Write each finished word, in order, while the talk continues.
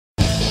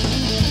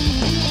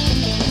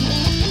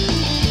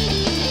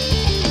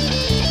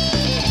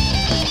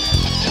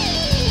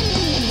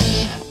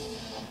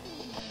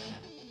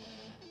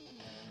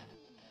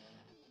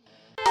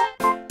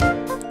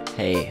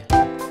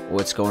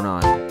what's going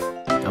on?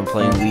 I'm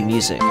playing Wii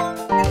Music,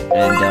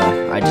 and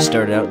I just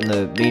started out in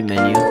the main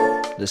menu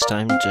this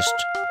time, just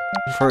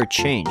for a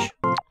change,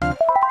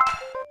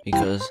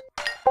 because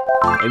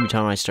every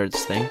time I start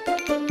this thing,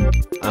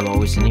 I'm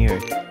always in here.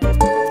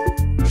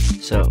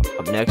 So,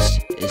 up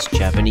next is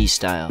Japanese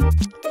style.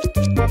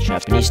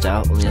 Japanese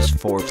style only has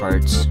 4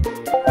 parts,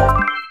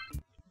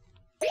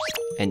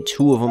 and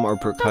 2 of them are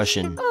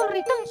percussion.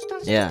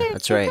 Yeah,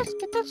 that's right.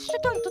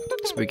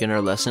 Let's begin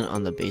our lesson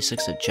on the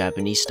basics of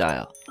Japanese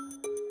style.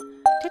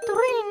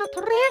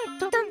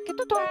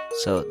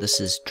 So, this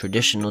is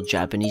traditional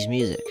Japanese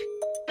music.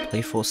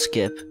 Playful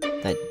skip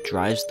that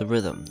drives the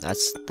rhythm.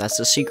 That's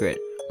the secret,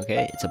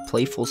 okay? It's a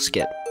playful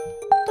skip.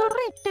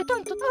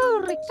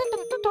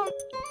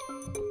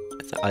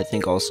 I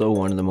think also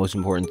one of the most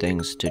important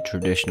things to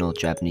traditional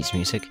Japanese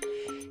music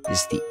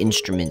is the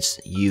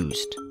instruments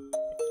used.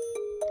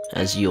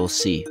 As you'll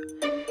see,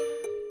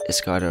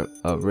 it's got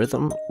a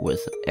rhythm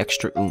with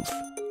extra oomph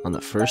on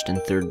the first and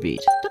third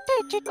beat.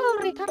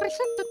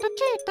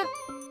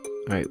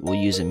 Alright, we'll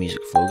use a music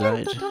flow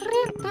guide.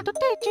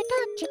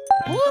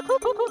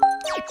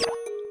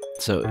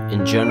 So,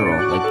 in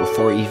general, like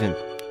before even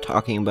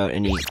talking about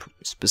any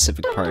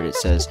specific part, it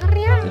says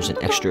there's an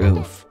extra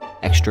oomph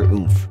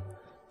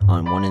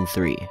on 1 and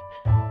 3,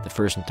 the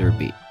first and third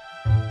beat.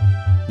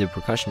 The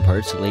percussion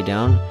parts lay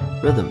down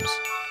rhythms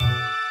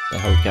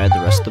that help guide the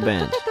rest of the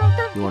band.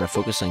 You want to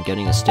focus on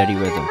getting a steady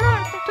rhythm.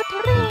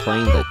 When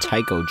playing the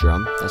taiko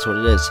drum, that's what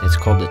it is, it's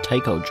called the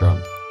taiko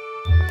drum.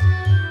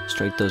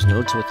 Strike those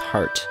notes with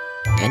heart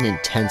and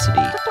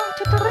intensity.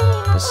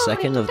 The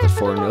second of the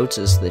 4 notes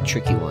is the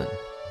tricky one.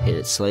 Hit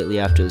it slightly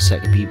after the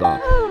second bebop.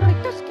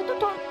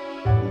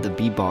 The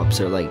bebops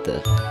are like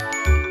the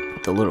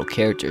little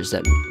characters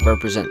that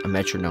represent a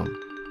metronome.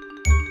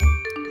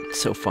 It's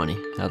so funny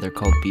how they're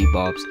called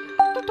bebops.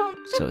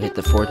 So hit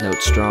the 4th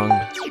note strong.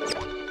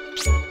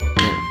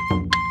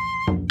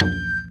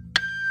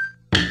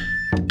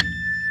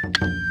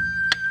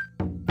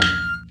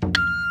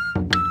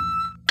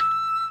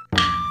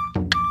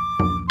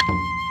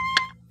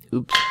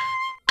 Oops.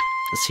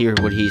 Let's hear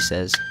what he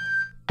says.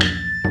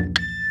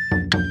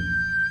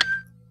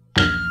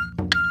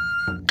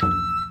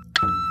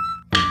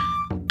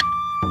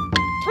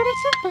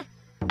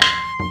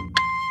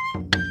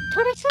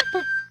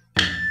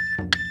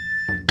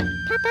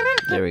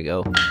 There we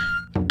go.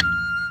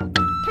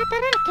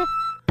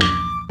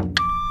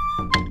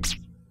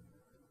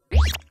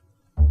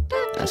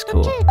 That's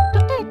cool.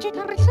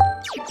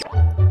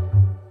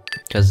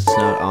 Because it's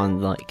not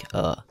on like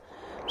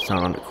it's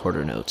not on a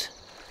quarter note.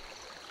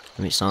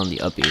 I mean, it's not on the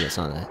upbeat. It's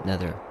on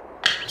another.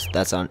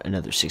 That's on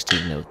another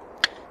 16 note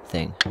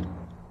thing.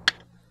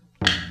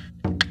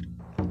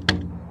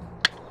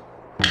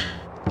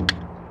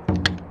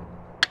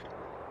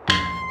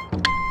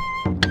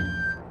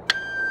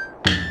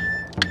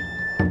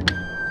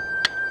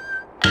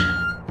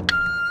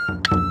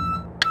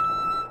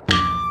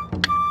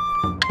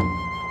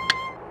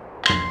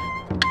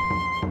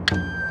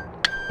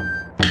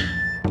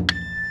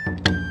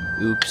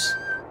 Oops.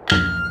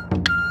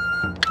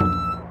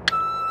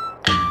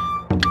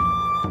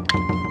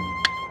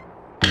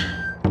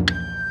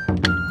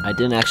 I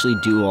didn't actually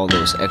do all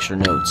those extra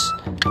notes.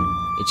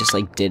 It just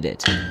like did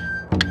it.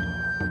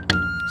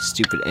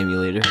 Stupid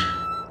emulator.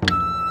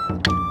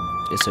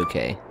 It's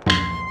okay.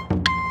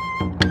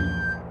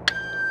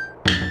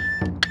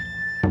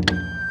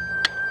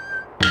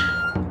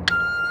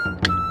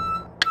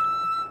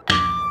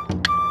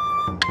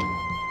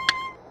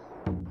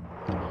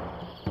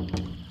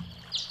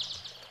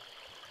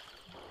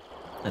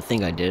 I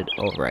think I did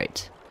all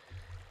right.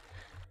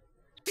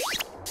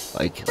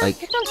 Like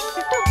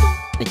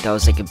that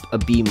was like a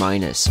B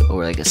minus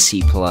or like a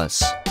C plus.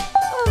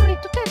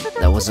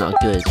 That was not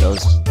good. That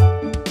was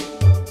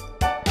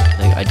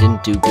like I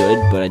didn't do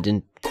good, but I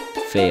didn't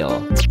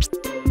fail.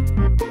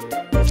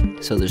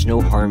 So there's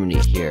no harmony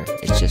here.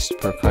 It's just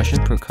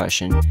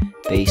percussion,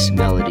 bass,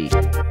 melody.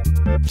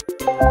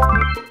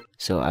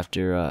 So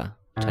after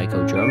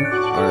taiko drum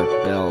are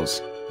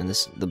bells, and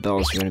the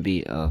bells are gonna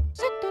be a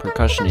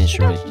percussion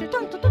instrument.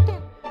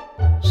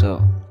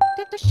 So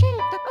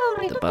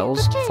the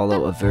bells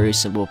follow a very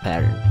simple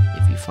pattern.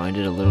 If you find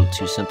it a little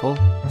too simple,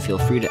 feel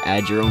free to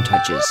add your own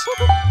touches.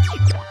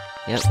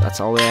 Yep, that's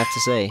all I have to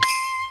say.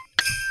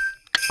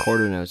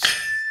 Quarter notes.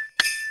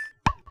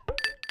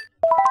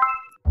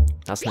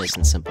 That's nice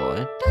and simple,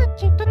 eh?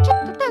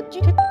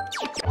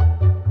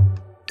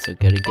 So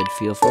get a good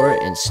feel for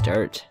it and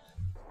start.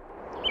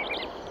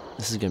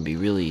 This is gonna be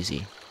really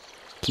easy.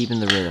 Keeping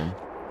the rhythm.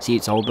 See,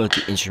 it's all about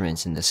the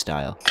instruments in this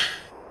style.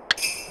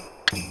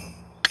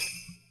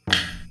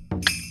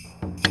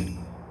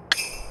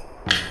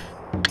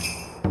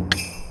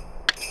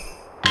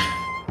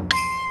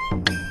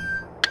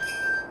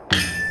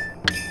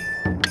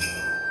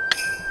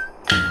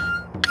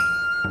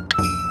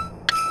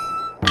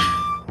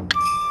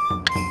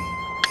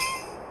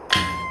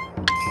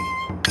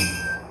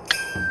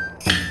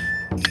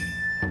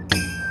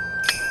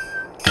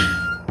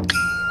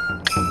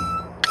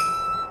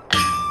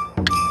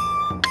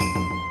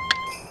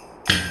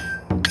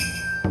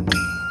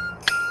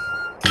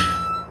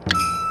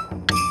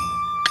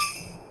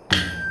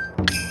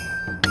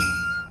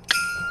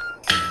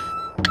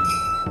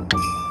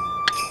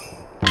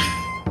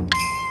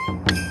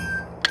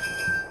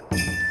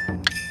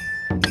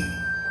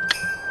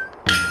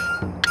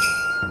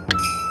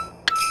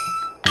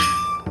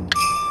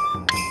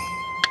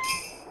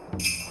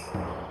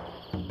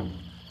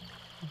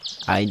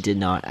 I did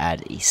not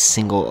add a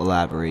single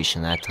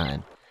elaboration that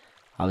time.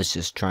 I was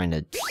just trying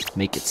to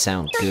make it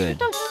sound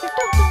good.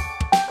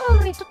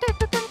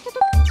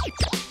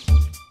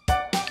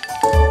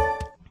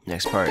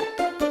 Next part.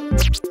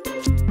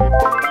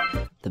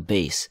 The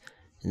bass.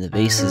 And the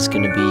bass is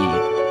gonna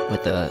be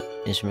with an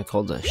instrument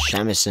called the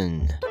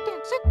shamisen.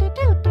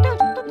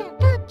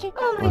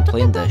 I'm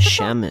playing the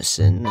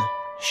shamisen.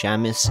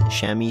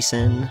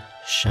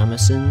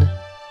 Shamisen?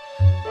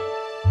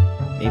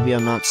 Maybe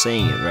I'm not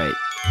saying it right.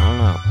 I don't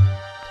know.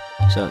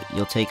 So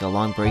you'll take a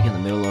long break in the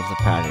middle of the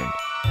pattern.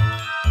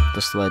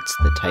 This lets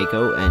the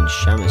taiko and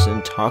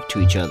shamisen talk to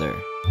each other.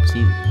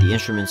 See, the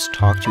instruments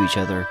talk to each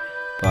other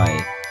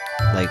by,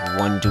 like,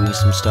 one doing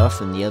some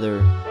stuff and the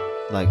other,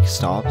 like,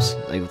 stops.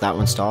 Like, that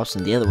one stops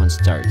and the other one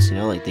starts, you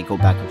know, like, they go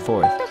back and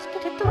forth.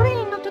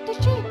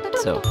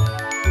 So,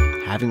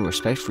 having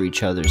respect for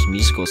each other's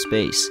musical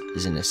space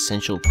is an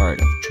essential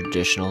part of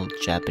traditional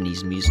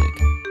Japanese music.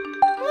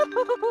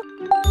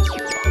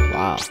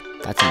 Wow,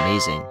 that's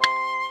amazing.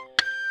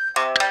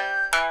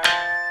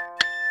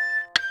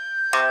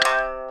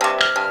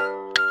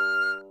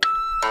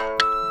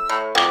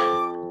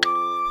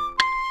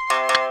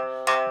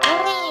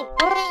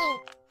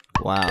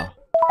 Wow.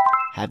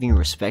 Having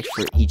respect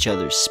for each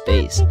other's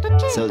space.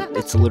 So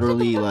it's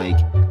literally like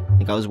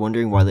I was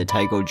wondering why the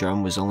taiko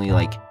drum was only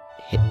like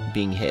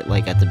being hit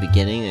like at the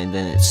beginning and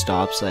then it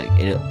stops, like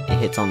it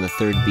hits on the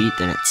third beat,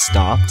 then it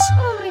stops.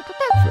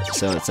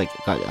 So it's like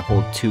got a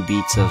whole 2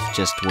 beats of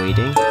just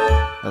waiting.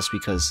 That's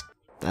because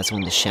that's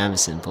when the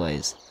shamisen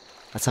plays.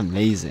 That's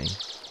amazing.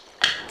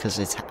 Because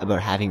it's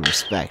about having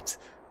respect.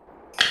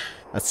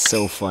 That's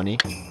so funny.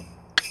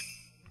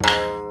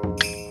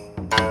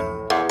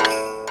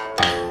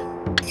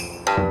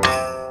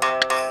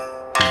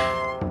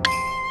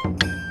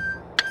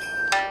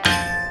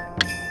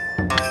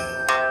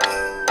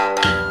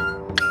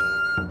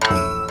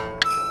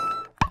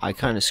 I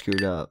kind of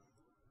screwed up.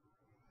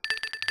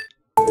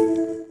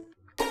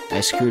 I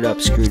screwed up.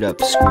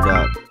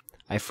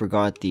 I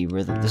forgot the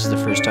rhythm. This is the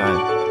first time.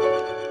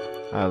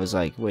 I was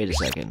like, wait a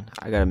second.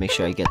 I gotta make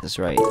sure I get this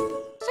right.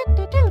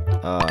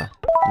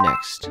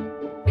 Next.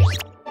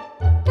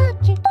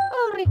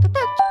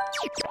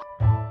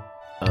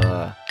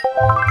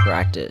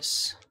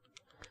 Practice.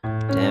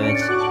 Damn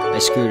it. I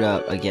screwed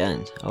up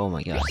again. Oh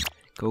my god.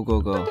 Go.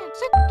 Come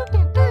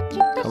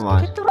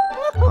on.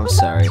 I'm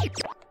sorry.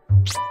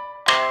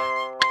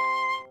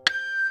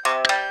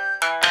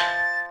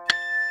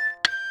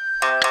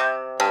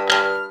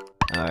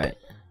 Alright.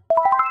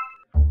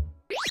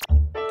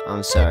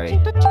 I'm sorry.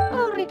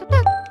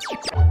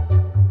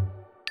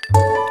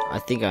 I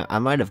think I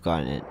might have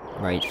gotten it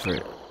right for...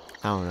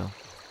 I don't know.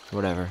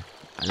 Whatever.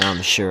 Now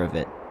I'm sure of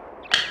it.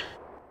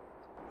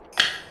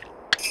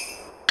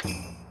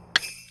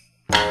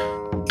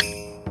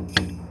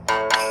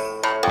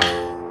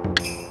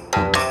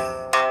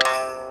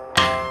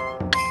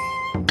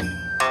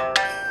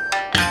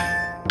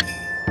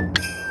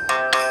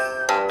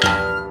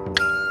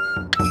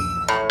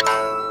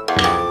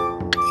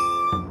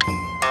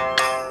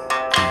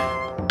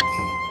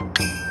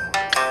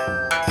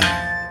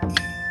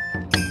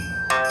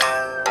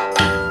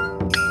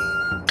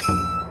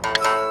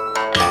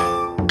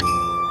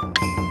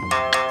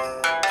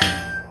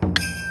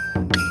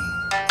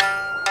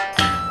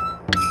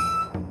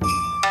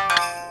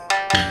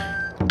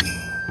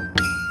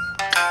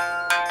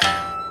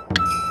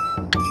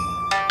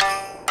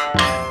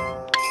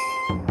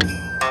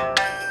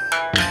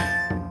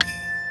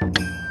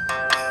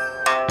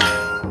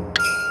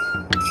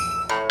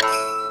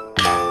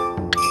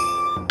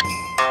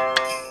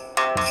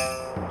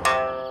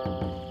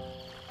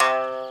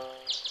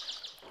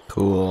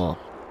 Cool.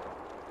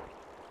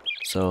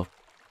 So,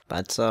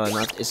 that's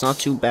it's not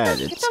too bad.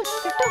 It's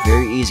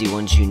very easy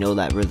once you know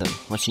that rhythm.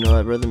 Once you know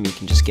that rhythm, you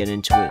can just get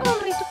into it.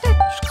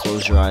 Just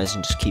close your eyes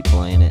and just keep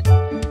playing it.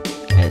 And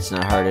it's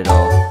not hard at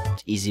all.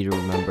 It's easy to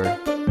remember.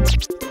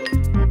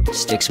 It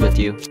sticks with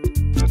you.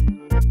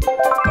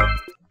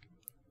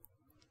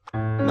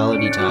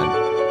 Melody time.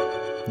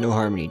 No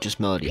harmony, just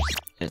melody.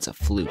 And it's a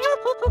flute.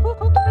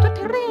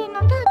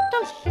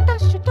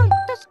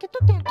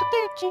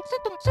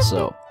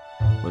 So,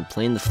 when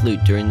playing the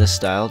flute during this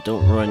style,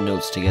 don't run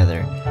notes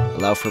together.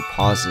 Allow for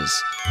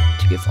pauses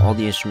to give all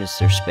the instruments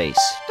their space.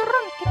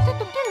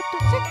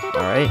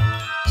 Alright,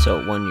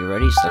 so when you're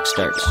ready, select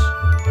start.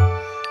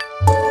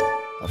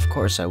 Of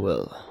course I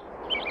will.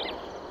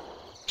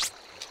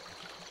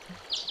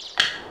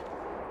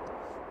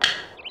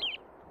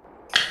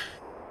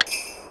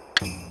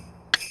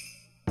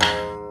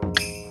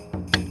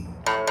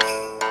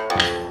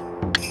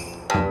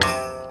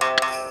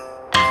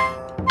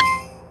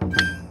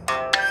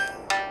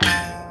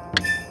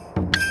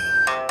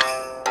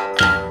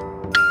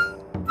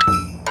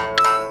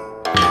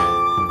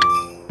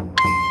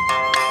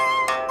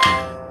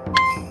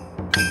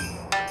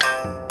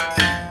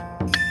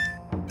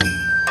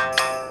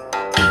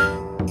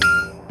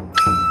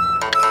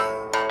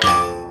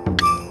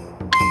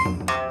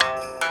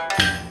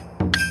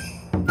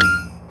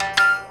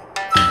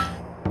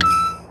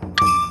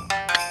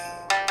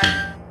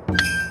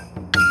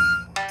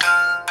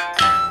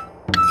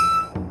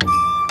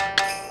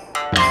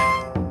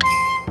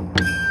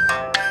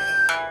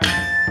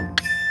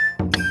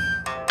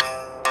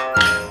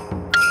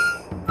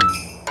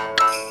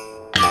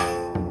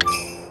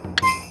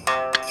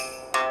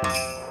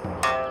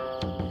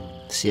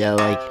 Yeah,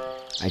 like,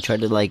 I tried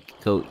to, like,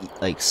 go,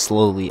 like,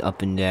 slowly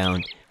up and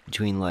down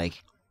between,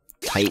 like,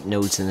 tight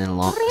notes and then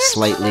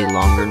slightly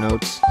longer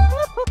notes.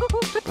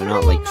 But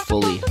not, like,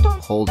 fully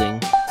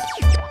holding.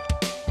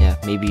 Yeah,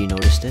 maybe you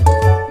noticed it.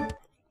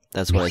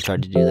 That's what I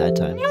tried to do that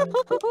time.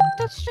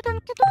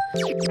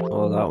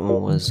 Oh, that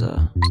one was,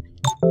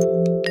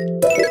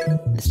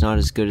 it's not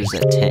as good as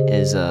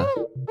the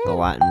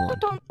Latin one.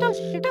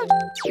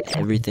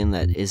 Everything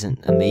that isn't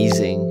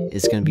amazing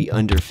is gonna be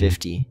under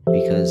 50,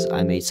 because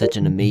I made such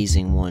an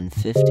amazing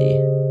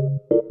 150.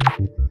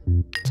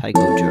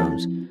 Taiko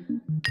drums.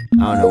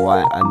 I don't know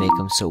why I make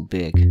them so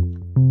big,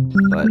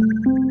 but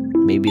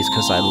maybe it's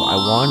because I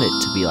want it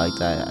to be like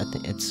that. I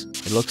think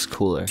it looks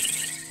cooler.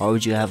 Why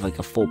would you have like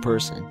a full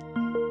person?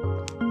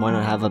 Why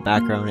not have a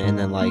background and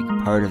then like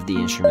part of the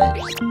instrument?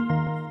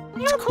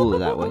 It's cooler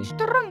that way.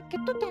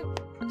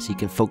 So you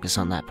can focus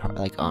on that part,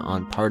 like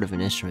on part of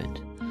an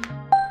instrument.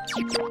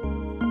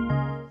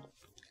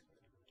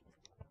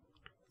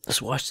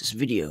 Let's watch this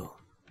video.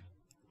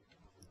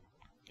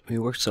 We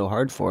worked so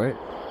hard for it.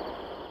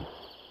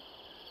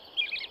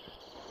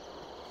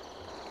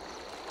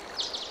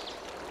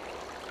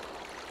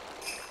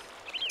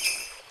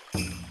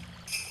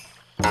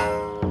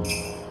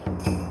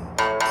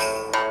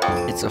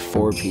 It's a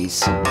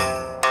 4-piece.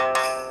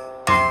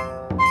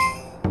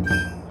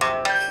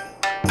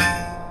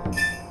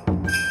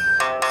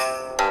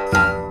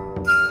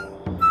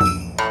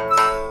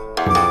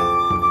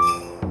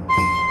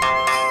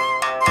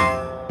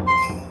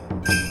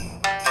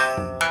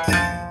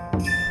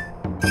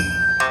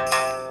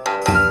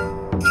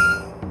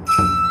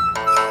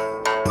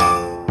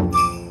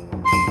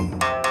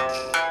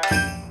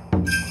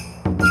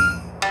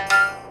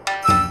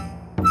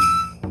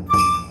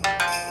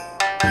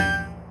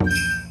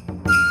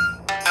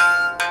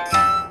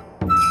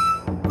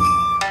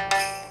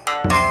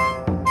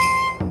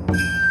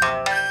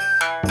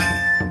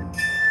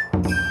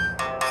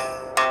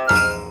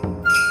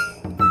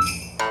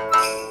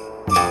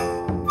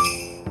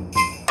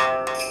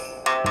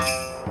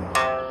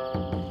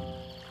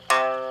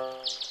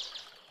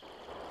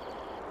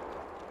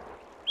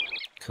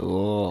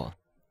 Cool.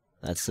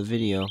 That's the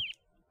video.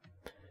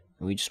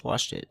 We just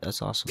watched it.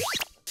 That's awesome.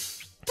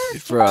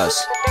 Good for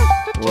us.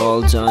 We're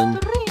all done.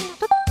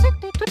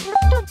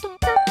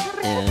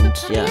 And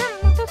yeah.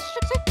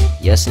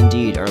 Yes,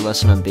 indeed, our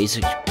lesson on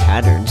basic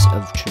patterns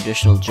of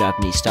traditional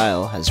Japanese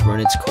style has run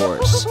its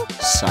course.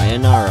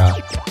 Sayonara.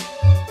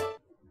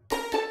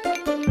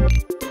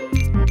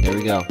 There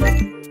we go.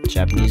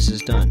 Japanese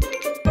is done.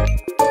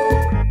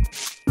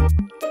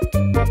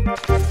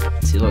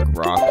 See, look,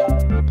 rock.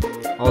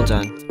 All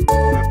done.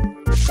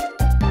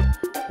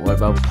 What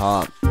about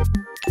pop?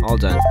 All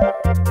done.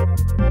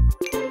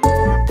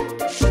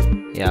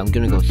 Yeah, I'm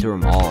gonna go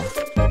through them all.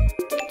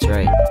 That's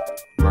right.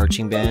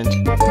 Marching band.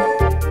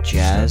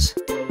 Jazz.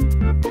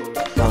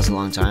 That was a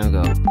long time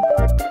ago.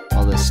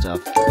 All this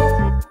stuff.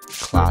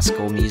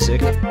 Classical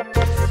music.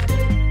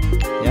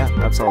 Yeah,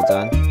 that's all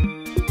done.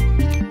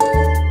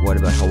 What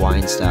about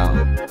Hawaiian style?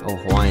 Oh,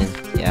 Hawaiian.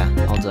 Yeah,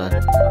 all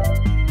done.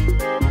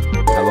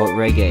 How about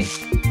reggae?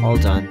 All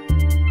done.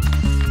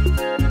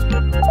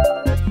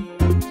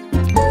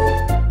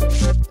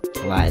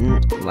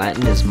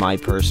 Latin is my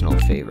personal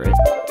favorite.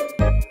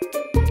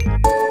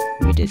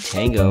 We did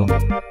tango.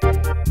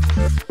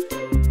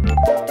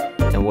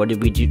 And what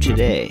did we do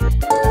today?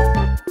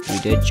 We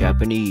did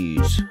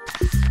Japanese.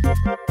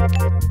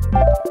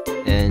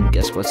 And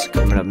guess what's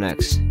coming up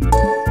next?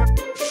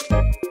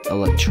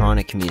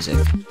 Electronic music.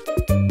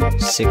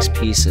 6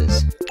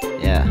 pieces.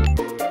 Yeah.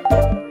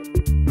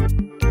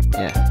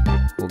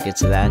 Yeah. We'll get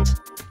to that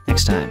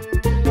next time.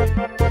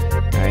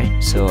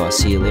 Alright, so I'll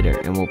see you later,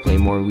 and we'll play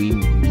more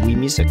Wii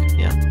music.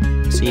 Yeah.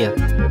 See ya.